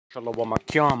Shalom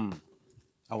Akim.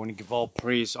 I want to give all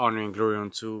praise, honor, and glory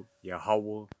unto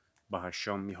Yahweh,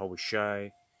 Bahasham Yahweh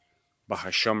Shai,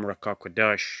 Bahasham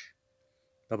Rakakwadash.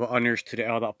 Double honors to the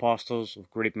elder apostles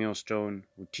of Great Millstone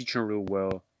who teach and rule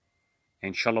well,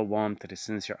 and Shalom to the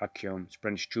sincere Akim,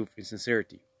 spreading truth and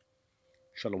sincerity.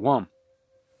 Shalom.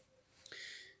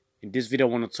 In this video, I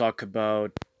want to talk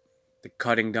about the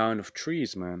cutting down of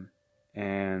trees, man.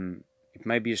 And it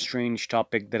might be a strange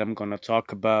topic that I'm going to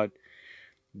talk about,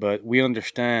 but we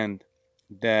understand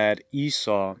that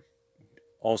Esau,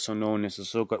 also known as the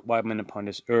so-called white man upon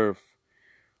this earth,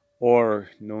 or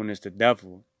known as the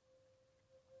devil,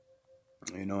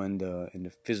 in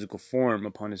the physical form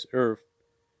upon this earth,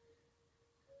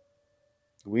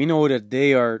 we know that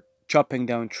they are chopping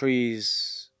down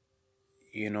trees,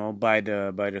 by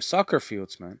the soccer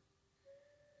fields, man.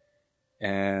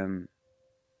 And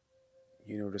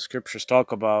the scriptures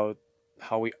talk about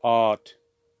how we ought,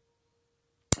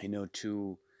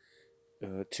 to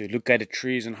look at the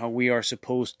trees and how we are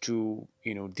supposed to,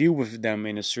 deal with them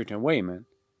in a certain way, man.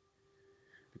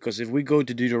 Because if we go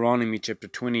to Deuteronomy chapter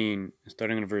 20,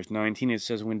 starting in verse 19, it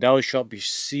says, "When thou shalt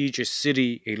besiege a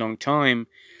city a long time,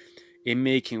 in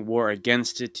making war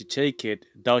against it to take it,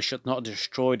 thou shalt not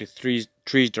destroy the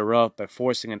trees thereof by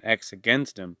forcing an axe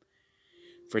against them.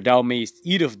 For thou mayest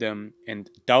eat of them, and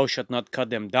thou shalt not cut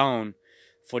them down,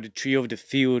 for the tree of the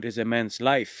field is a man's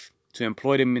life, to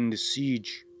employ them in the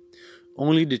siege.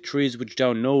 Only the trees which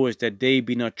thou knowest that they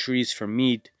be not trees for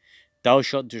meat, thou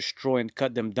shalt destroy and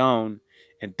cut them down,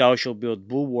 and thou shalt build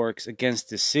bulwarks against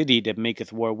the city that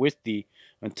maketh war with thee,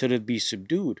 until it be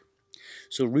subdued."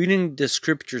 So reading the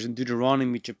scriptures in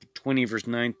Deuteronomy chapter 20, verse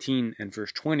 19 and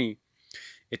verse 20,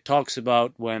 it talks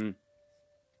about when,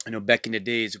 back in the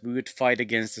days, we would fight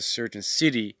against a certain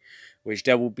city, which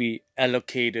that would be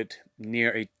allocated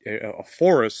near a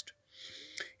forest.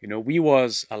 We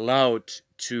was allowed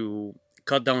to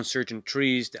cut down certain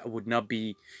trees that would not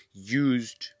be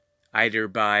used either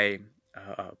by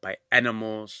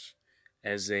animals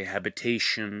as a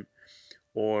habitation,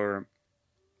 or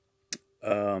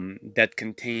that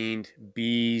contained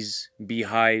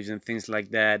beehives and things like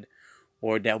that,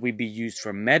 or that would be used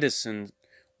for medicine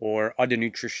or other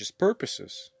nutritious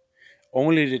purposes.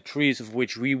 Only the trees of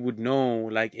which we would know,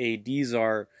 like, hey, these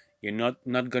are not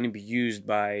going to be used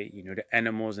by the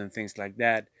animals and things like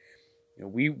that.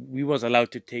 We was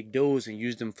allowed to take those and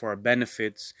use them for our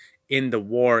benefits in the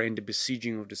war, in the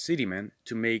besieging of the city, man,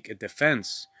 to make a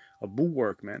defense, a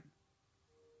bulwark, man.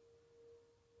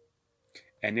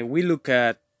 And if we look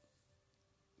at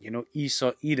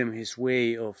Esau Edom, his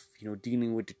way of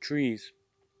dealing with the trees,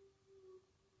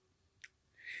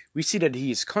 we see that he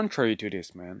is contrary to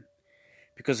this, man.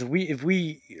 Because if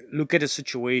we look at a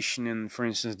situation in, for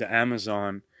instance, the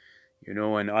Amazon,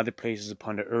 and other places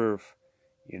upon the earth,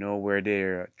 where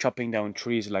they're chopping down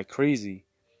trees like crazy,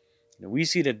 we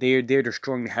see that they're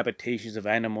destroying the habitations of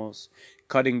animals,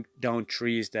 cutting down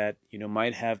trees that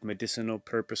might have medicinal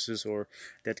purposes, or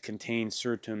that contain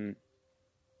certain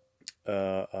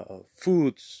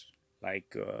foods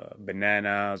like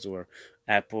bananas or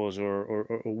apples, or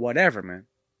whatever, man.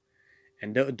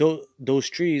 And those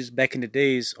trees back in the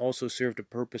days also served a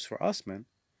purpose for us, man.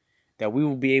 That we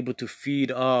will be able to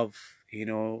feed off,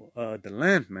 the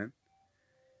land, man.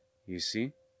 You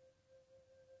see?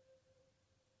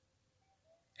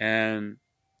 And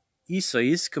Esau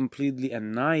is completely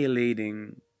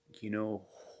annihilating,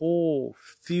 whole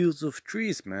fields of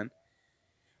trees, man,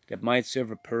 that might serve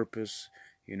a purpose,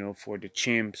 for the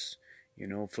chimps,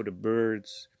 for the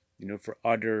birds, for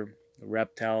other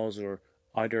reptiles or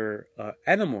other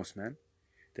animals, man,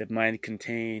 that might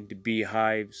contain the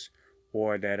beehives,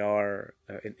 or that are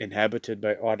inhabited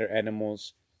by other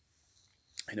animals,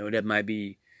 that might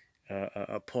be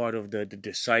a part of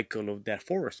the cycle of that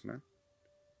forest, man.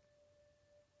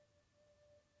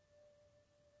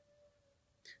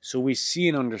 So we see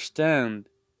and understand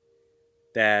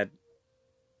that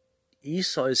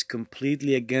Esau is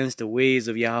completely against the ways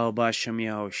of Yahweh Bashem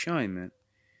Yahweh Shai, man.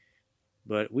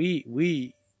 But we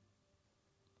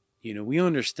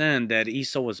understand that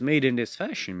Esau was made in this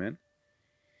fashion, man.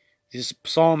 This is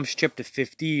Psalms chapter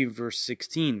 50, verse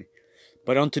 16.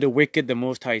 "But unto the wicked the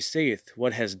Most High saith,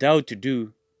 What hast thou to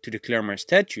do to declare my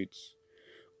statutes?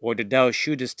 Or that thou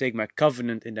shouldest take my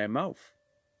covenant in thy mouth?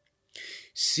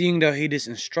 Seeing thou hatest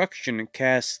instruction, and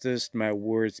castest my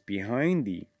words behind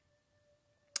thee."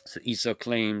 So Esau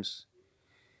claims,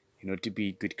 to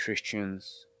be good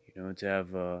Christians, to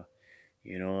have a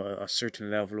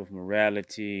certain level of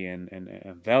morality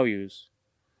and values.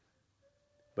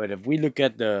 But if we look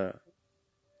at the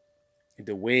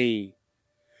way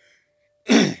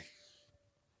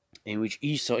in which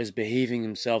Esau is behaving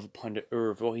himself upon the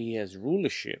earth, or he has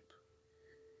rulership,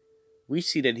 we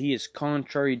see that he is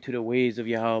contrary to the ways of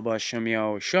Yahweh Hashem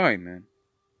Yahweh Shai, man.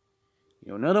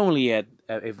 Not only at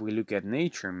if we look at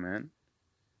nature, man,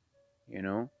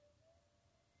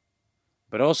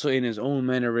 but also in his own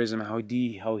mannerism, how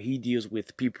he deals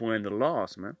with people and the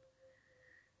laws, man.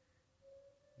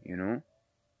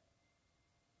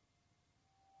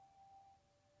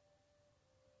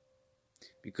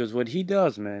 Because what he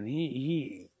does, man,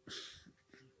 he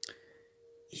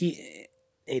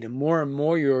the more and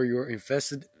more you're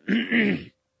invested,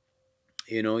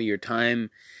 your time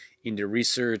in the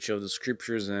research of the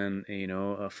scriptures and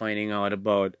finding out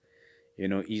about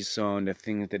Esau and the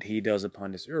things that he does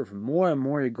upon this earth, more and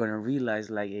more you're gonna realize,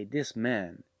 like, hey, this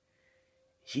man,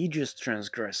 he just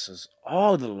transgresses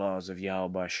all the laws of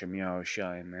Yahweh Hashem Yahweh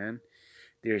Shai, man.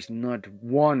 There's not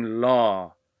one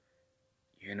law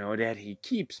that he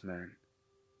keeps, man.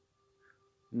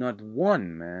 Not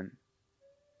one, man.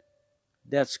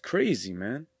 That's crazy,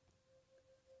 man.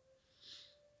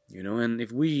 And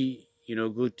if we,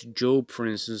 go to Job, for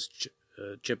instance,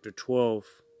 chapter 12.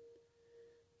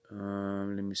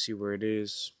 Let me see where it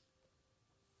is.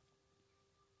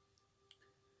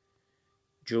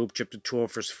 Job chapter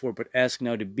 12, verse 4. But ask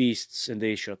now the beasts, and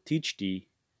they shall teach thee,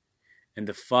 and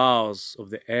the fowls of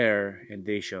the air, and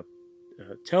they shall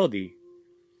tell thee.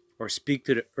 Or speak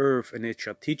to the earth, and it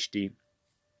shall teach thee,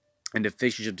 and the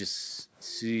fishes of the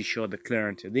sea shall declare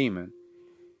unto thee, man.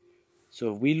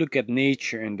 So if we look at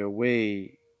nature and the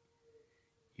way,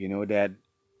 that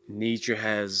nature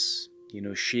has,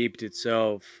 shaped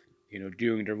itself,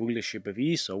 during the rulership of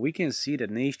Esau, we can see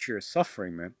that nature is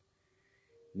suffering, man.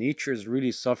 Nature is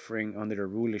really suffering under the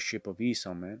rulership of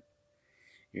Esau, man.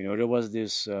 There was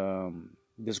this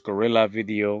gorilla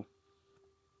video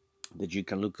that you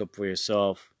can look up for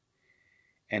yourself.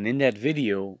 And in that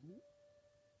video,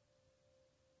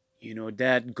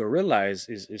 that gorilla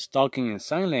is talking in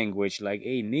sign language, like,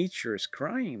 hey, nature is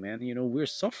crying, man. We're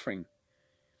suffering.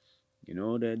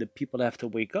 The people have to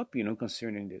wake up,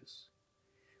 concerning this.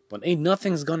 But ain't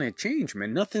nothing's gonna change,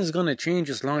 man. Nothing's gonna change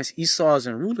as long as Esau is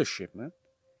in rulership, man.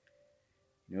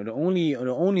 The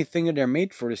only thing that they're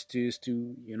made for is to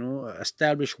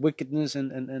establish wickedness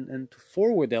and to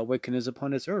forward that wickedness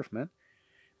upon this earth, man.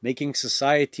 Making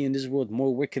society in this world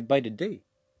more wicked by the day.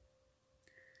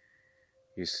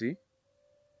 You see?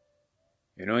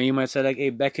 You might say, like, hey,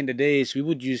 back in the days, we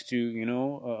would used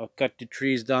to, cut the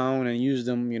trees down and use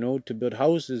them, to build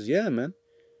houses. Yeah, man.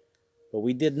 But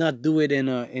we did not do it in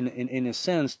a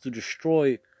sense to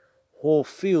destroy whole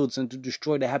fields and to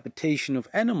destroy the habitation of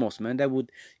animals, man, that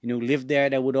would, live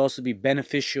there, that would also be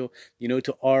beneficial,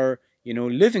 to our,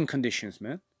 living conditions,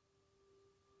 man.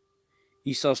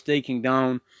 Esau's taking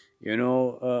down,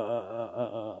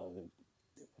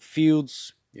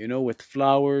 fields, with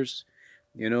flowers,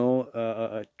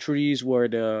 trees where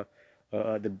the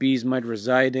bees might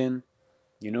reside in,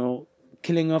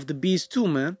 killing off the bees too,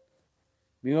 man.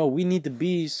 We need the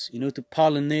bees, to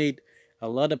pollinate a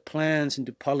lot of plants and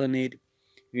to pollinate,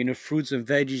 fruits and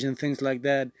veggies and things like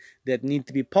that need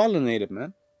to be pollinated,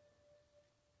 man.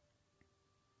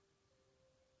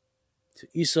 So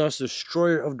Esau's the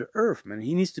destroyer of the earth, man.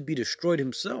 He needs to be destroyed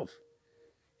himself.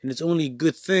 And it's only a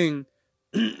good thing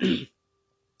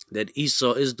that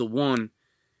Esau is the one,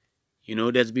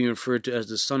 that's being referred to as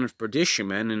the son of perdition,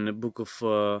 man, in the book of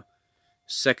 2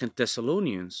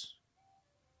 Thessalonians.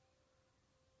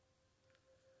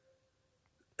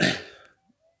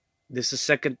 This is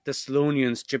 2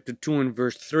 Thessalonians chapter 2 and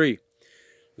verse 3.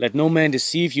 Let no man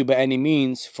deceive you by any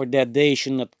means, for that day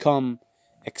shall not come,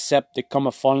 except there come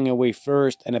a falling away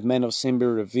first, and a man of sin be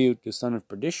revealed, the son of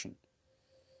perdition.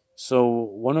 So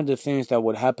one of the things that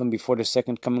would happen before the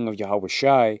second coming of Yahweh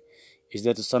Shai is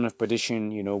that the son of perdition,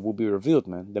 will be revealed,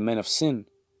 man, the man of sin.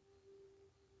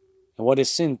 And what is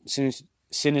sin?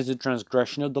 Sin is the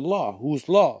transgression of the law. Whose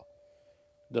law?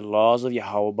 The laws of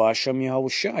Yahweh Hashem Yahweh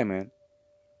Shai, man.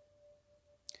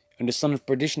 And the son of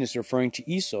perdition is referring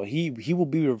to Esau. He will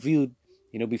be revealed,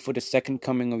 before the second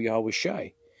coming of Yahweh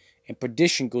Shai. And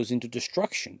perdition goes into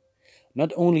destruction.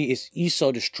 Not only is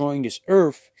Esau destroying this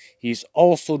earth, he is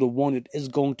also the one that is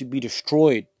going to be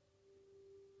destroyed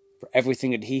for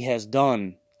everything that he has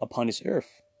done upon this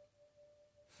earth.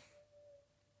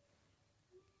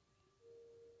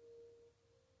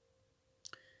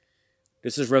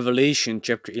 This is Revelation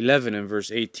chapter 11 and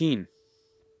verse 18.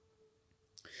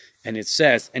 And it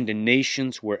says, and the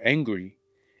nations were angry,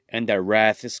 and their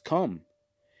wrath is come,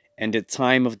 and the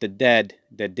time of the dead,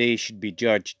 that they should be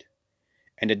judged,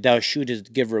 and that thou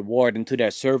shouldest give reward unto thy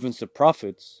servants the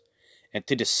prophets, and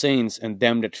to the saints and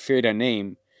them that fear thy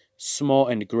name, small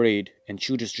and great, and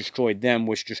Judas destroyed them,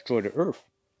 which destroyed the earth.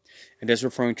 And that's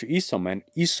referring to Esau, man.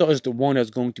 Esau is the one that's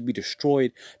going to be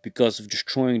destroyed because of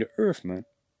destroying the earth, man.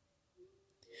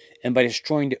 And by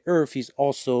destroying the earth, he's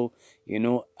also,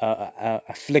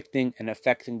 afflicting and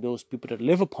affecting those people that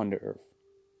live upon the earth.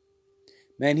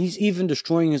 Man, he's even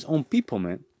destroying his own people,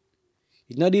 man.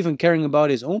 He's not even caring about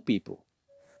his own people.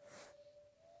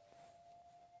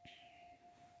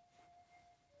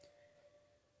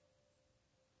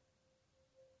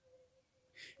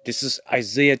 This is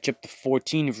Isaiah chapter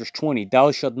 14, verse 20.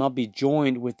 Thou shalt not be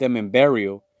joined with them in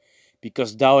burial,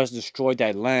 because thou hast destroyed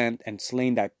thy land and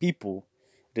slain thy people.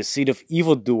 The seed of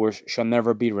evildoers shall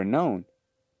never be renowned.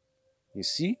 You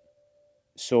see?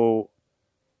 So,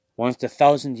 once the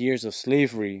 1,000 years of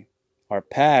slavery are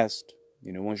past,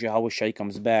 once Yahweh Shai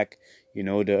comes back, the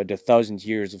 1,000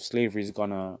 years of slavery is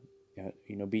gonna,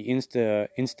 be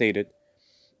instated.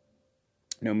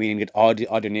 Meaning that all the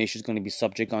other nations are going to be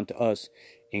subject unto us,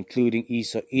 including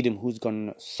Esau, Edom, who's going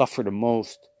to suffer the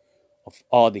most of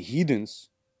all the heathens.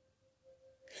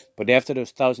 But after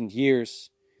those 1,000 years,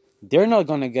 they're not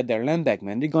going to get their land back,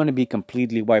 man. They're going to be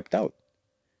completely wiped out.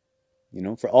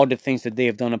 For all the things that they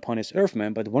have done upon this earth,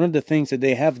 man. But one of the things that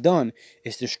they have done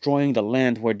is destroying the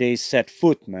land where they set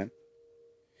foot, man.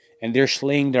 And they're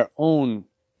slaying their own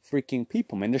freaking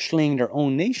people, man. They're slaying their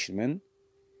own nation, man.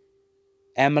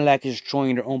 Amalek is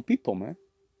destroying their own people, man.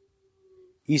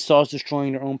 Esau is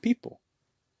destroying their own people.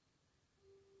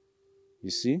 You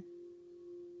see?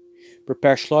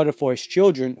 Prepare slaughter for his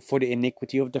children for the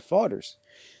iniquity of their fathers.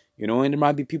 And there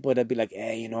might be people that be like,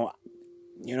 hey,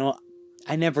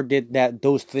 I never did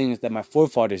those things that my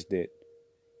forefathers did.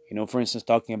 For instance,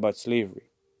 talking about slavery.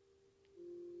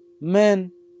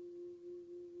 Man,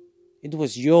 it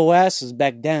was your asses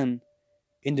back then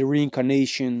in the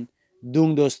reincarnation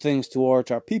doing those things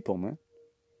towards our people, man.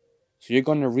 So you're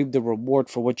going to reap the reward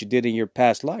for what you did in your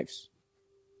past lives.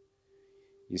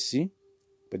 You see?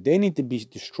 But they need to be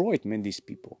destroyed, man, these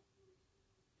people.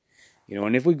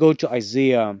 And if we go to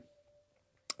Isaiah,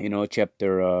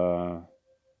 chapter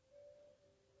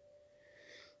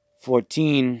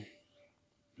 14,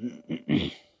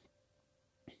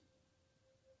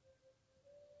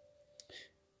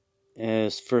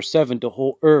 as verse 7, the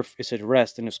whole earth is at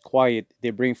rest and is quiet. They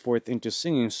bring forth into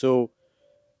singing. So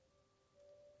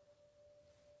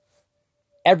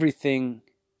everything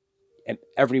and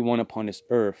everyone upon this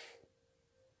earth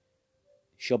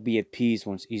shall be at peace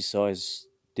once Esau is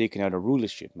taken out of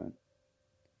rulership, man.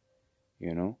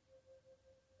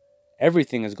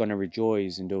 Everything is going to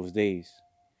rejoice in those days.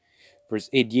 Verse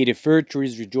 8, yea, the fir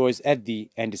trees rejoice at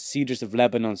thee, and the cedars of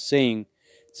Lebanon, saying,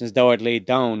 since thou art laid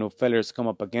down, no feller has come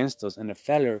up against us. And a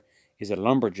feller is a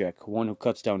lumberjack, one who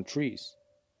cuts down trees.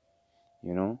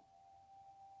 And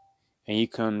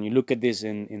you look at this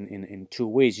in two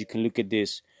ways. You can look at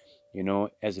this,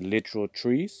 as literal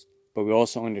trees, but we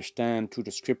also understand through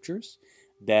the scriptures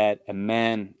that a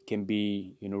man can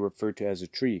be, referred to as a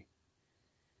tree.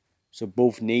 So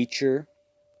both nature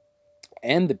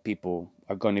and the people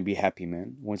are going to be happy,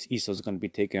 man, once Esau is going to be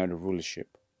taken out of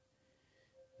rulership.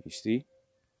 You see?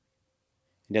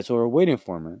 And that's what we're waiting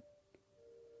for, man.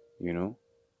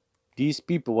 These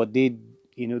people, what they,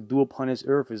 do upon this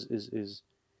earth is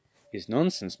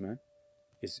nonsense, man.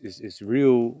 It's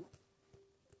real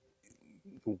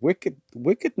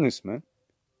wickedness, man.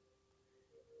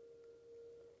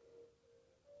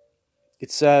 It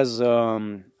says,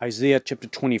 Isaiah chapter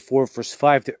 24, verse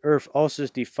 5, the earth also is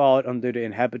defiled under the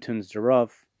inhabitants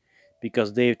thereof,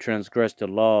 because they have transgressed the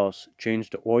laws,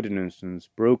 changed the ordinances,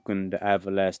 broken the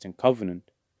everlasting covenant.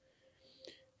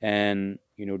 And,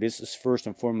 this is first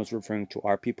and foremost referring to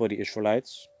our people, the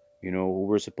Israelites, who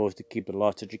were supposed to keep the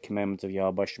law, statutes, commandments of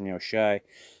Yahweh Shem Yahushai,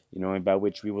 and by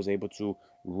which we was able to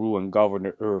rule and govern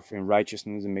the earth in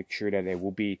righteousness and make sure that it will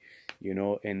be, in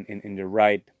the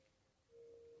right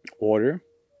order.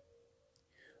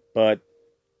 But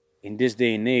in this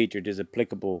day and age, it is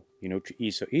applicable, to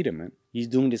Esau Edom, man. He's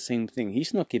doing the same thing.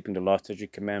 He's not keeping the law,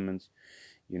 statutes, commandments,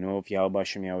 of Yahweh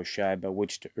Shem Yahushai, by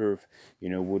which the earth,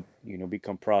 would,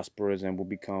 become prosperous and will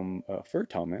become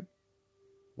fertile, man.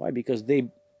 Why? Because they,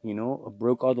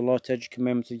 broke all the law, statutes,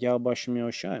 commandments of Yahweh Shem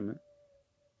Yahushai, man.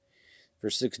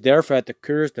 Verse 6, therefore hath the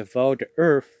curse devoured the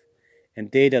earth, and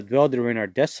they that dwell therein are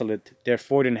desolate.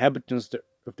 Therefore the inhabitants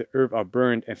of the earth are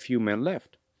burned, and few men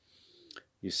left.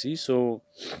 You see, so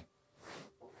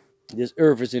this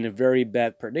earth is in a very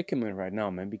bad predicament right now,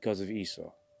 man, because of Esau. You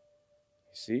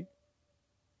see?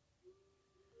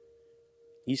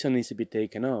 Esau needs to be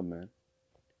taken out, man.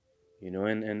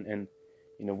 And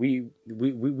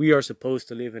we are supposed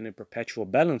to live in a perpetual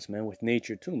balance, man, with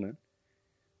nature too, man.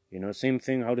 Same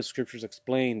thing how the scriptures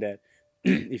explain that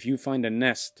if you find a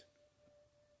nest,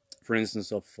 for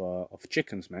instance, of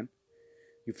chickens, man,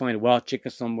 you find wild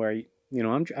chickens somewhere.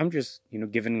 I'm just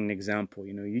giving an example.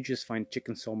 You just find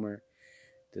chickens somewhere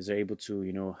that are able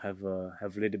to have a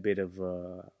little bit of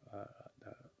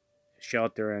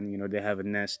shelter, and they have a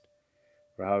nest,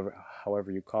 or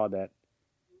however you call that.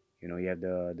 You have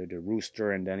the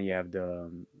rooster, and then you have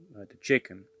the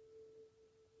chicken.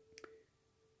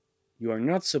 You are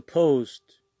not supposed,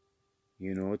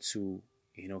 to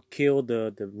kill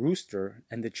the rooster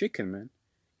and the chicken, man.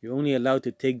 You're only allowed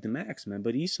to take the max, man.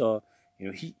 But Esau,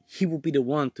 he will be the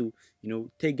one to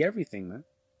take everything, man.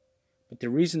 But the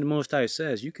reason the Most High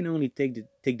says you can only take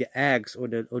the eggs or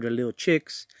the little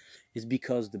chicks is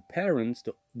because the parents,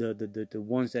 the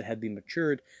ones that had been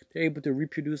matured, they're able to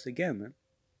reproduce again, man.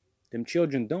 Them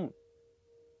children don't.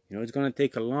 It's gonna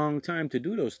take a long time to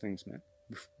do those things, man.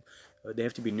 They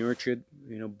have to be nurtured,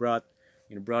 brought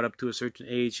up to a certain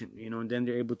age, and then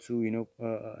they're able to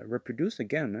reproduce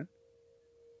again, man.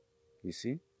 You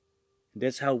see, and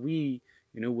that's how we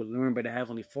will learn by the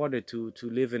Heavenly Father to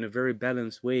live in a very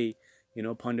balanced way,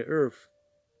 upon the earth.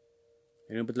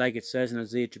 But like it says in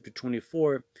Isaiah chapter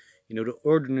 24, the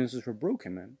ordinances were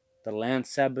broken, man. The land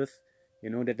Sabbath,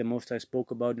 that the Most High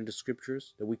spoke about in the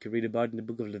scriptures, that we could read about in the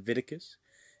book of Leviticus,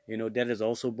 that is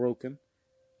also broken.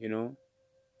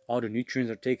 All the nutrients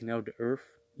are taken out of the earth.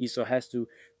 Esau has to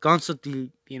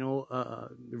constantly,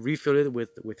 refill it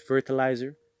with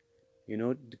fertilizer,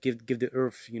 to give the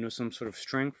earth, some sort of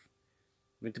strength,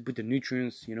 to put the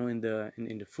nutrients, in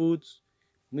the foods.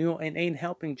 And ain't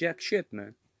helping jack shit,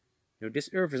 man. This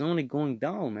earth is only going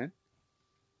down, man.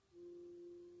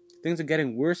 Things are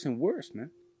getting worse and worse,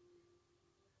 man.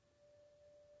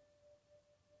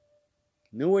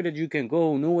 Nowhere that you can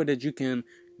go, nowhere that you can,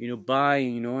 buy,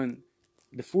 and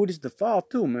the food is the fault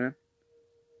too, man.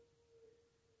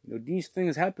 These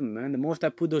things happen, man. The Most I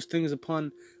put those things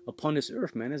upon this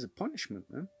earth, man, as a punishment,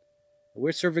 man.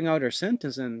 We're serving out our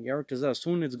sentence, and Yarakazah,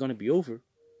 soon it's gonna be over.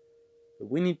 But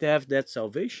we need to have that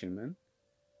salvation, man.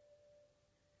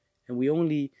 And we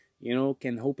only,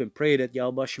 can hope and pray that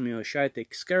Yahweh Shem Yahushua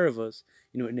takes care of us,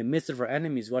 in the midst of our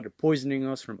enemies, while they're poisoning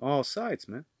us from all sides,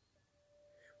 man.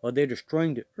 While they're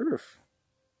destroying the earth.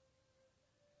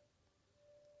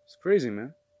 It's crazy,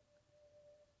 man.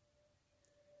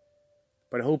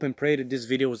 But I hope and pray that this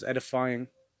video was edifying.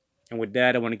 And with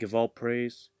that, I want to give all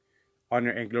praise,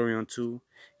 honor, and glory unto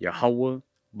Yahweh,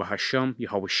 Bahasham,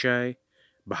 Yahweh Shai,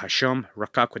 Bahasham,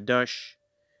 Rakakwadash.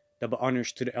 Double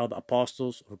honors to the elder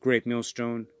apostles of Great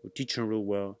Millstone who teach and rule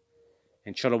well.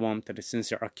 And Shalom to the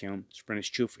sincere Akim, spreading his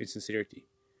truth and sincerity.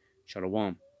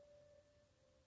 Shalom.